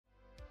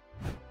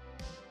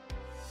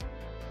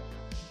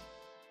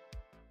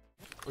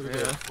Look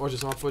at that. Watch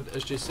this, I'm gonna put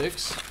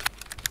SJ6.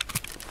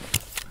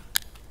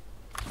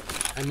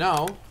 And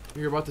now,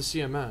 you're about to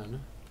see a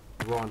man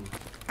run.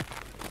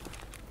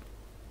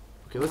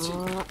 Okay, let's see.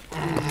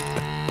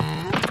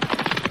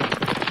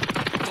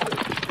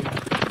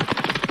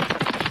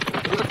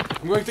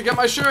 I'm going to get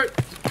my shirt!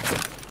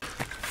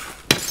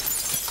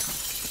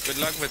 Good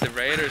luck with the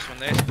Raiders when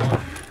they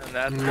spawn. And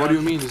that What do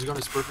you mean? This gun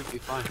is perfectly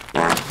fine.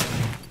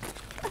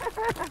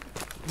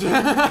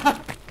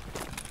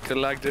 Good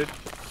luck, dude.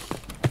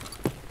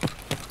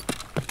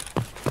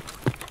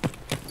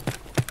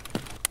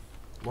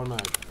 One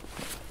mag.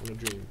 In a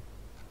dream.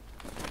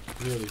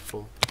 Nearly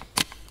full.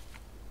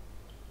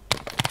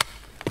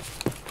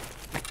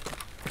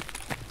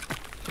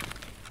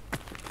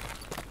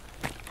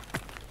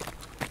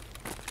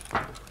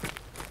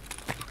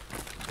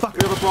 Fuck, we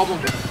have a problem.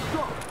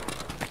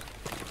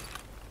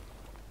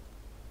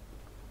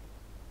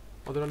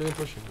 Oh, they're not even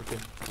pushing. Okay.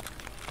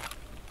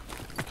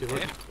 Okay,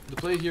 what the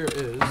play here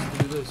is to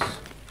do this.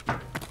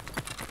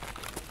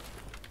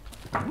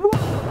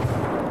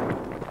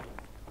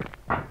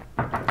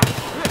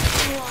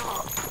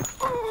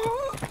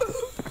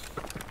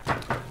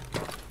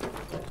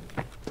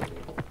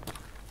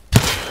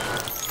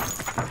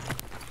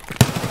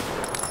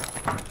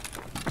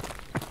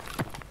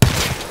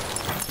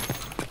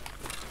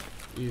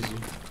 Easy.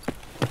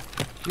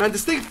 Man,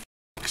 this thing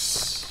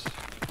f***s.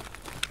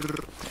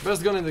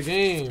 Best gun in the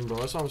game, bro.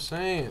 That's what I'm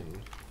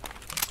saying.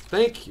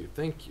 Thank you,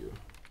 thank you.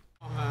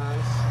 Oh,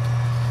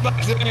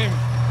 Nice aim.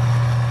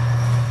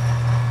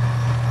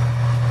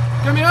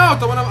 Get me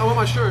out! I want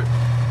my shirt.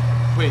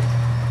 Wait.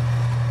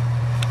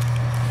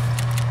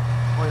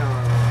 Oh yeah,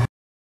 right.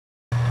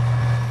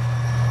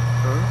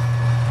 Huh?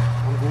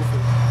 I'm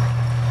goofing.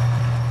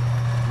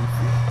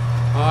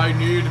 I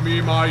need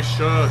me my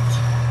shirt.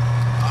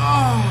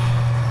 Ah.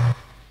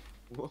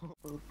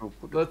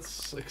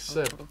 Let's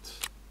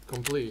accept.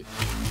 Complete.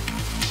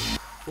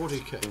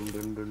 40k.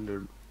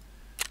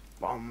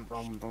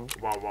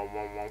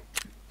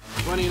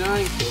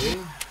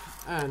 29k.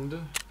 And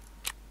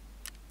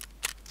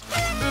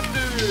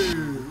 50!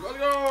 Let's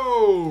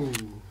go!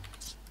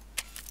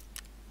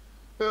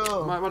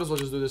 Yeah. Might as well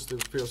just do this to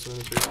feel some in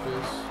the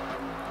space.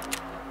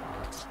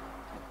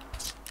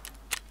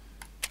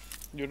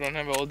 You don't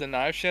have all the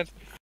knives yet?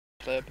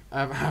 Flip.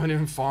 I haven't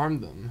even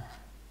farmed them.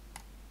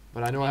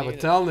 But I know I have a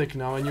Telnik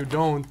now and you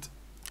don't.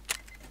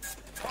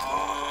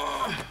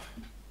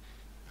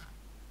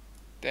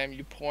 Damn,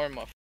 you poor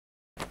muff.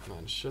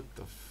 Man, shut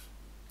the f...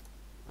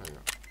 There we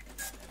go.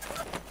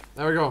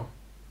 There we go.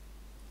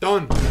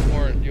 Done!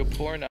 You're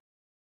poor now.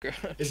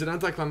 Is it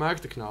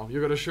anticlimactic now?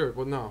 You got a shirt,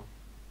 what now?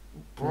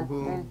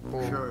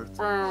 Shirt.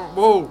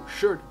 Whoa,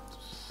 shirt.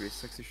 Pretty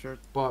sexy shirt.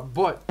 But.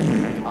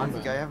 I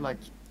think I have like...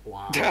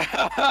 Wow. Yeah,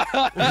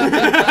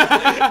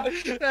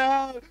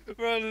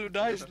 bro,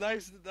 nice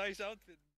outfit.